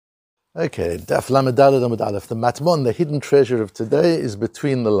Okay, Daf Lamed Daled Amud Aleph. The Matmon, the hidden treasure of today, is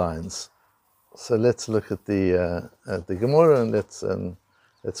between the lines. So let's look at the Gemara and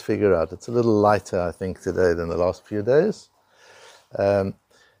let's figure out. It's a little lighter, I think, today than the last few days. And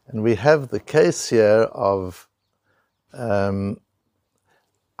we have the case here of Abaya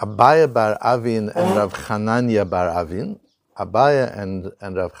bar Avin and Rav Chananya bar Avin. Abaya and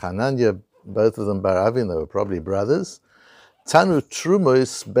Rav Chananya, both of them bar Avin, they were probably brothers. Tanu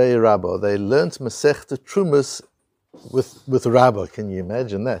Trumos bei Rabbo. They learnt Masechta Trumos with Rabbo. Can you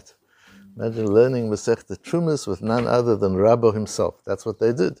imagine that? Imagine learning Masechta Trumos with none other than Rabbo himself. That's what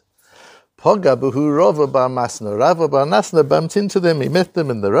they did. Pogabuhu Rava bar Masna. Rava bar Masna bumped into them. He met them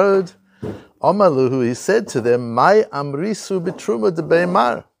in the road. Omaluhu, he said to them, "My amrisu betruma de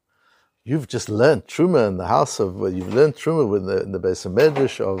beimar." You've just learned Truma in the house of. You've learned Truma in the Beis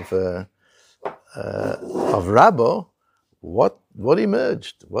Medrash of Rabbo. What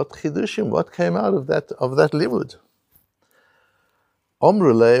emerged? What chidushim? What came out of that limud?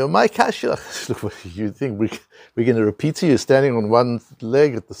 Omrulei or my kashiach. Look, you think we're going to repeat to you standing on one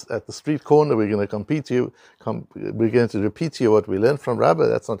leg at the street corner? We're going to we're going to repeat to you what we learned from Rabbi.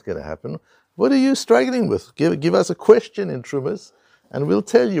 That's not going to happen. What are you struggling with? Give us a question in Trumas, and we'll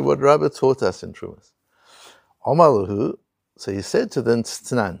tell you what Rabbi taught us in Trumas. Omaluhu. So he said to them,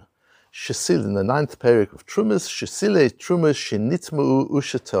 Tznan. Shesil, in the 9th parak of Trumas, Shesile Trumas shenitmu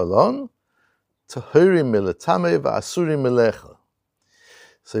ushetalon, tahuri milatame va'asuri milecha.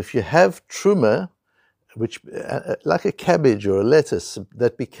 So if you have Truma, which like a cabbage or a lettuce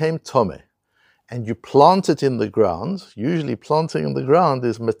that became tome, and you plant it in the ground, usually planting in the ground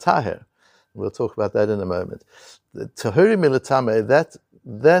is metaher. We'll talk about that in a moment. The tahuri milatame,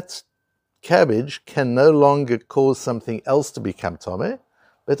 that cabbage can no longer cause something else to become tome,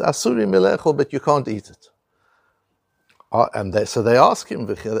 but asuri milechel, but you can't eat it. So they ask him.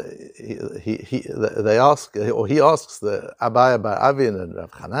 He asks the Abaya bar Avin and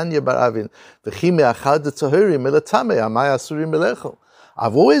Rav Chananya bar Avin.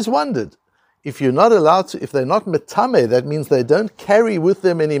 I've always wondered, if you're not allowed to, if they're not metame, that means they don't carry with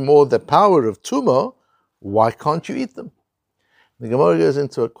them anymore the power of tumo. Why can't you eat them? The Gemara goes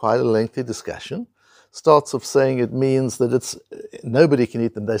into quite a lengthy discussion. Starts off saying it means that nobody can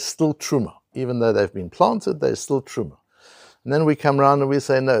eat them. They're still truma. Even though they've been planted, they're still truma. And then we come around and we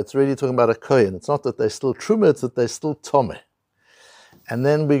say, no, it's really talking about a kohen. It's not that they're still truma, it's that they're still tome. And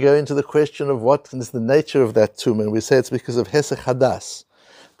then we go into the question of what is the nature of that truma. And we say it's because of hesech hadas.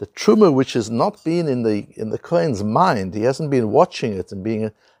 The truma which has not been in the kohen's mind, he hasn't been watching it and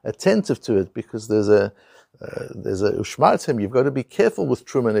being attentive to it, because there's a ushmartem. You've got to be careful with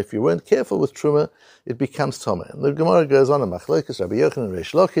truma, and if you weren't careful with truma, it becomes tome. And the Gemara goes on, Machlokes Rabbi Yochanan and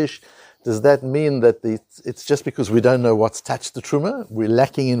Reish Lakish. Does that mean that it's just because we don't know what's touched the truma? We're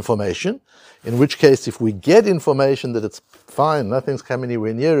lacking information. In which case, if we get information that it's fine, nothing's come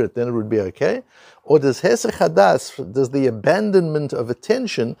anywhere near it, then it would be okay. Or does hesech hadas, does the abandonment of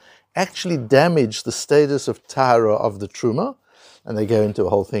attention actually damage the status of tahara of the truma? And they go into a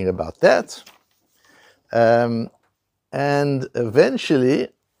whole thing about that. And eventually,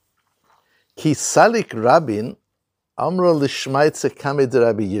 Ki Salik Rabin Amro Lishmaitze Kamed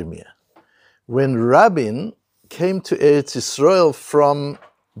Rabbi Yirmiyah. When Rabin came to Eretz Yisrael from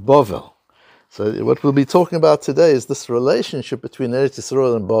Bovel. So what we'll be talking about today is this relationship between Eretz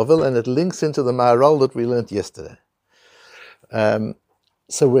Yisrael and Bovel, and it links into the Maharal that we learned yesterday.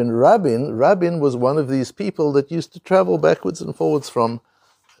 So when Rabin was one of these people that used to travel backwards and forwards from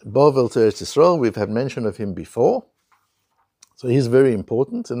Bovel to Eretz Yisrael. We've had mention of him before. So he's very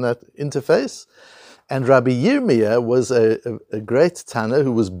important in that interface. And Rabbi Yirmiyah was a great Tana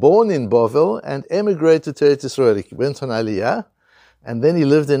who was born in Bovel and emigrated to Eretz Yisrael. He went on Aliyah, and then he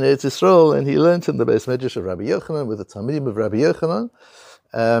lived in Eretz Yisrael, and he learned in the Beis Medrash of Rabbi Yochanan with the Talmidim of Rabbi Yochanan.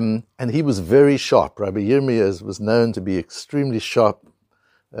 And he was very sharp. Rabbi Yirmiyah was known to be extremely sharp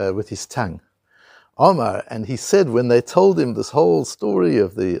with his tongue. Omar, and he said when they told him this whole story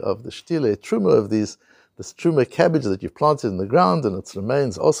of the shtile truma, of this truma cabbage that you've planted in the ground and it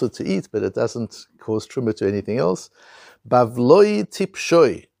remains also to eat, but it doesn't cause truma to anything else. Bavloi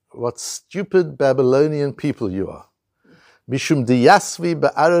tipshoi, what stupid Babylonian people you are. Mishum diyasvi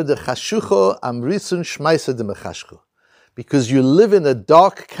ba'ara de chashucho amrisun shmaisa de mechashchu. Because you live in a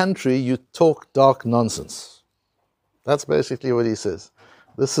dark country, you talk dark nonsense. That's basically what he says.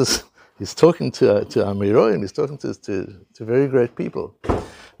 He's talking to Amiroi, and he's talking to very great people.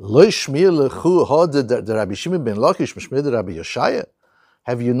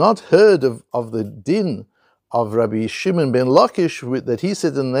 Have you not heard of the din of Rabbi Shimon ben Lakish that he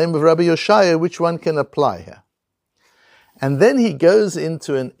said in the name of Rabbi Yoshaya, which one can apply here? And then he goes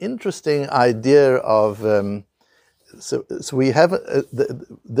into an interesting idea of, so we have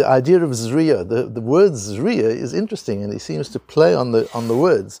the idea of zriya. The word zriya is interesting, and he seems to play on the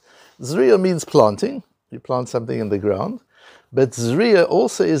words. Zriya means planting. You plant something in the ground. But zriya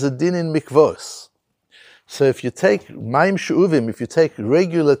also is a din in mikvos. So if you take maim she'uvim, if you take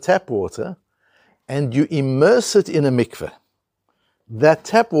regular tap water, and you immerse it in a mikveh, that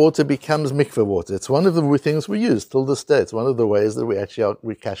tap water becomes mikveh water. It's one of the things we use till this day. It's one of the ways that we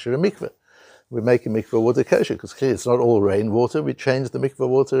kasher a mikveh. We make a mikveh water kosher, because clearly it's not all rainwater. We change the mikveh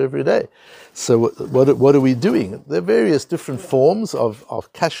water every day. So what are we doing? There are various different forms of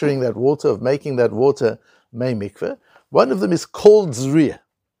kashering that water, of making that water mei mikveh. One of them is called zriya.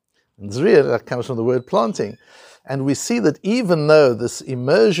 And zriya, that comes from the word planting. And we see that even though this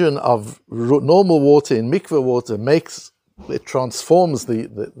immersion of normal water in mikveh water transforms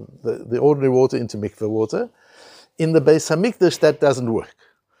the ordinary water into mikveh water, in the Beis Hamikdash that doesn't work.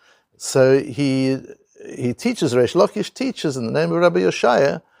 So he teaches, Reish Lakish teaches in the name of Rabbi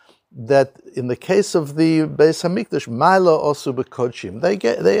Yoshaya, that in the case of the Beis Hamikdash, Ma'ala osu b'kodshim,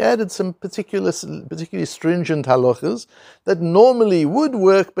 they added some particularly stringent halachas that normally would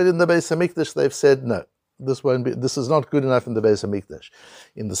work, but in the Beis Hamikdash they've said no. This is not good enough in the Beis Hamikdash.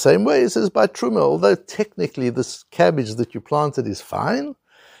 In the same way, it says by Truma, although technically this cabbage that you planted is fine,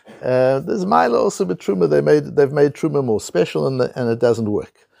 there's Ma'ala also with Truma. They've made Truma more special, and it doesn't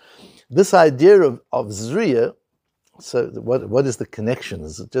work. This idea of zriya, so what is the connection?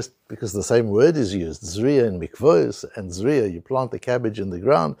 Is it just because the same word is used? Zriya in mikvos and zriya, you plant the cabbage in the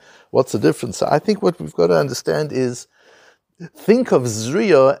ground. What's the difference? So I think what we've got to understand is, think of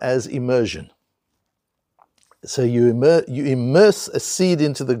zriya as immersion. So you immerse a seed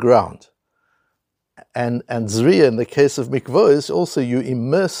into the ground. And zriya, in the case of mikvos, also you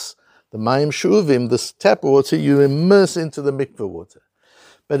immerse the mayim she'uvim, this tap water, you immerse into the mikveh water.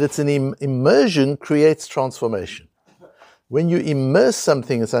 But it's an immersion creates transformation. When you immerse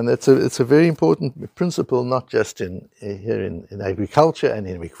something, and it's a very important principle, not just here in agriculture and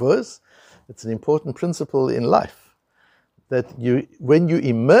in mikvahs, it's an important principle in life, that when you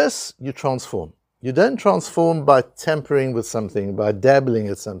immerse, you transform. You don't transform by tampering with something, by dabbling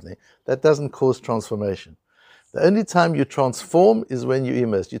at something. That doesn't cause transformation. The only time you transform is when you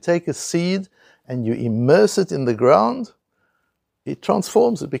immerse. You take a seed and you immerse it in the ground, it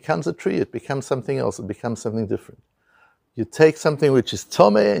transforms, it becomes a tree, it becomes something else, it becomes something different. You take something which is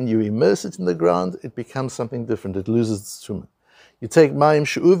tomeh and you immerse it in the ground, it becomes something different, it loses its tumah. You take mayim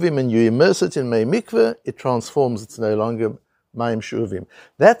she'uvim and you immerse it in mei mikveh, it transforms, it's no longer mayim she'uvim.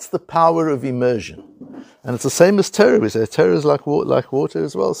 That's the power of immersion. And it's the same as Torah. We say Torah is like water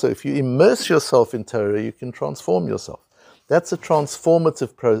as well. So if you immerse yourself in Torah, you can transform yourself. That's a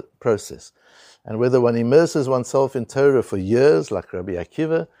transformative process. And whether one immerses oneself in Torah for years, like Rabbi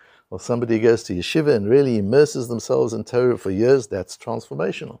Akiva, or somebody goes to yeshiva and really immerses themselves in Torah for years, that's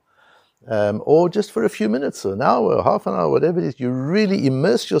transformational. Or just for a few minutes, or an hour, or half an hour, whatever it is, you really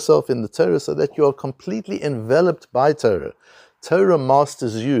immerse yourself in the Torah so that you are completely enveloped by Torah. Torah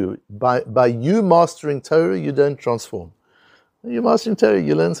masters you. By you mastering Torah, you don't transform. You're mastering Torah,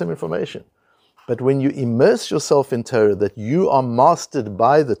 you learn some information. But when you immerse yourself in Torah, that you are mastered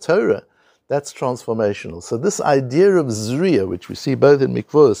by the Torah, that's transformational. So this idea of zriya, which we see both in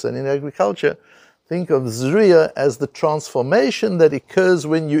mikvos and in agriculture, think of zriya as the transformation that occurs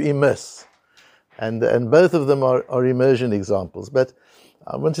when you immerse. And both of them are immersion examples. But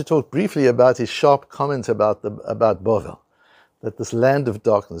I want to talk briefly about his sharp comment about Bovel, that this land of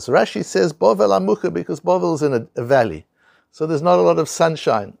darkness. Rashi says Bovel Amuka because Bovel's in a valley. So there's not a lot of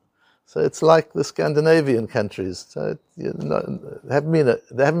sunshine. So it's like the Scandinavian countries. So there haven't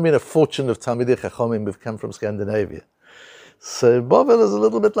been a fortune of Talmidei Chachamim who've come from Scandinavia. So Bovel is a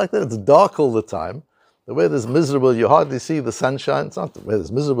little bit like that. It's dark all the time. The weather's miserable. You hardly see the sunshine. It's not the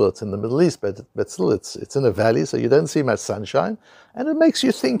weather's miserable. It's in the Middle East, but still, it's in a valley, so you don't see much sunshine, and it makes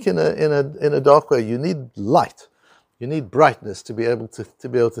you think in a dark way. You need light. You need brightness to be able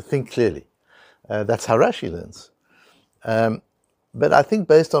to think clearly. That's how Rashi learns. But I think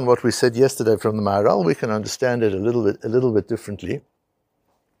based on what we said yesterday from the Maharal, we can understand it a little bit differently.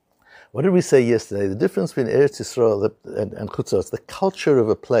 What did we say yesterday? The difference between Eretz Yisrael and Chutz La'aretz, the culture of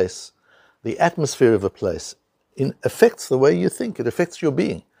a place, the atmosphere of a place, affects the way you think. It affects your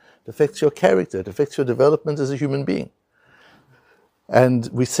being. It affects your character. It affects your development as a human being. And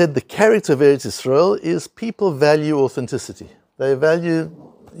we said the character of Eretz Yisrael is people value authenticity. They value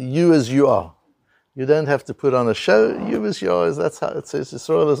you as you are. You don't have to put on a show. You as you are. That's how it says.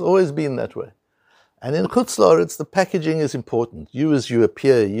 Yisrael has always been that way. And in Chutz La'aretz, the packaging is important. You as you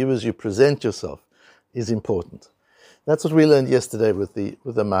appear, you as you present yourself is important. That's what we learned yesterday with the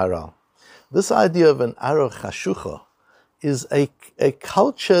Maharal. This idea of an aruch hashucha is a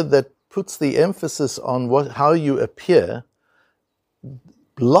culture that puts the emphasis on how you appear,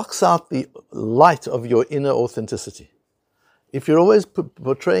 blocks out the light of your inner authenticity. If you're always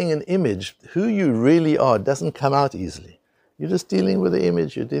portraying an image, who you really are doesn't come out easily. You're just dealing with the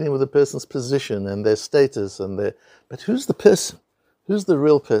image, you're dealing with a person's position and their status but who's the person? Who's the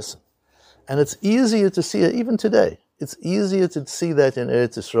real person? And it's easier to see it even today. It's easier to see that in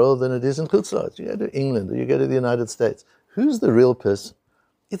Eretz Yisrael than it is in Chutz La'aretz. You go to England or you go to the United States. Who's the real person?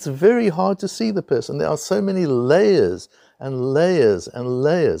 It's very hard to see the person. There are so many layers and layers and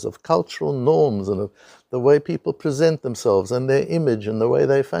layers of cultural norms and of the way people present themselves and their image and the way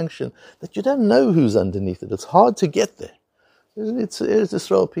they function that you don't know who's underneath it. It's hard to get there. Eretz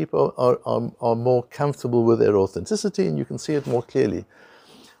Yisrael people are more comfortable with their authenticity, and you can see it more clearly.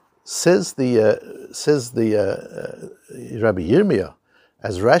 Says the Rabbi Yirmiyah,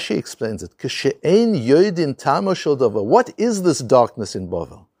 as Rashi explains it, what is this darkness in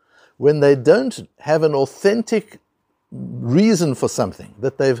Bavel? When they don't have an authentic reason for something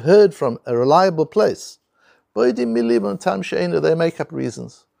that they've heard from a reliable place, they make up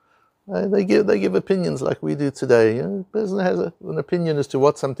reasons. They give opinions like we do today. A person has an opinion as to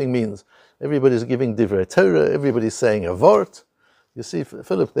what something means. Everybody's giving divrei Torah. Everybody's saying a vort. You see,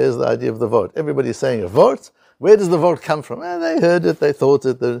 Philip, there's the idea of the vort. Everybody's saying a vort. Where does the vort come from? They heard it, they thought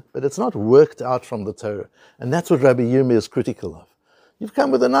it, but it's not worked out from the Torah. And that's what Rabbi Yirmiyah is critical of. You've come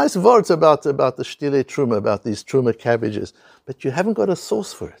with a nice vort about the shtile truma, about these truma cabbages, but you haven't got a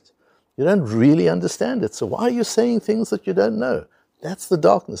source for it. You don't really understand it. So why are you saying things that you don't know? That's the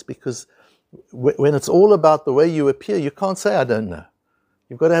darkness, because when it's all about the way you appear, you can't say, I don't know.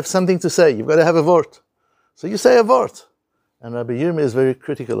 You've got to have something to say. You've got to have a vort. So you say a vort. And Rabbi Yirmiyah is very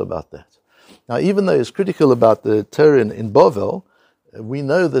critical about that. Now, even though he's critical about the Torah in Bavel, we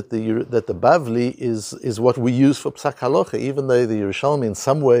know that the Bavli is what we use for Psak Halacha, even though the Yerushalmi in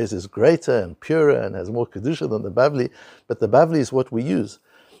some ways is greater and purer and has more Kedusha than the Bavli, but the Bavli is what we use.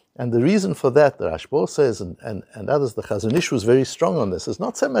 And the reason for that, the Rashba says, and others, the Chazon Ish was very strong on this, is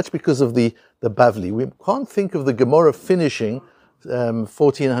not so much because of the Bavli. We can't think of the Gemara finishing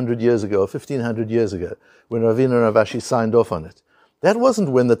 1,400 years ago or 1,500 years ago when Ravina and Rav Ashi signed off on it. That wasn't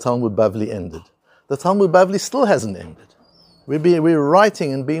when the Talmud Bavli ended. The Talmud Bavli still hasn't ended. We're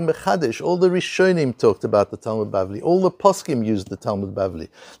writing and being mechadesh. All the Rishonim talked about the Talmud Bavli. All the Poskim used the Talmud Bavli.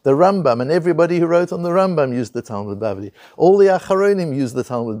 The Rambam and everybody who wrote on the Rambam used the Talmud Bavli. All the Acharonim used the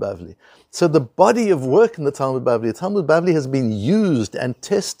Talmud Bavli. So the body of work in the Talmud Bavli has been used and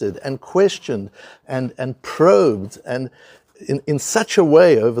tested and questioned and probed and in such a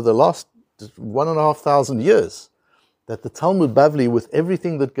way over the last 1,500 years that the Talmud Bavli, with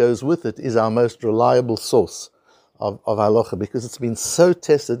everything that goes with it, is our most reliable source of halacha, because it's been so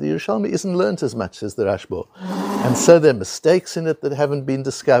tested. The Yerushalmi isn't learnt as much as the Rashba. And so there are mistakes in it that haven't been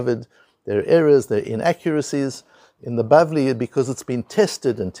discovered. There are errors, there are inaccuracies. In the Bavli, because it's been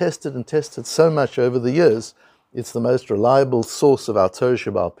tested and tested and tested so much over the years, it's the most reliable source of our Torah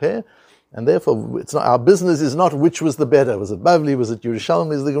Shebaal Peh. And therefore, it's not, our business is not which was the better. Was it Bavli? Was it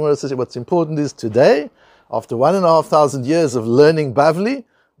Yerushalmi? As the Gemara says, what's important is today, after 1,500 years of learning Bavli,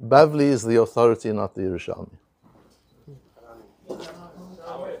 Bavli is the authority, not the Yerushalmi.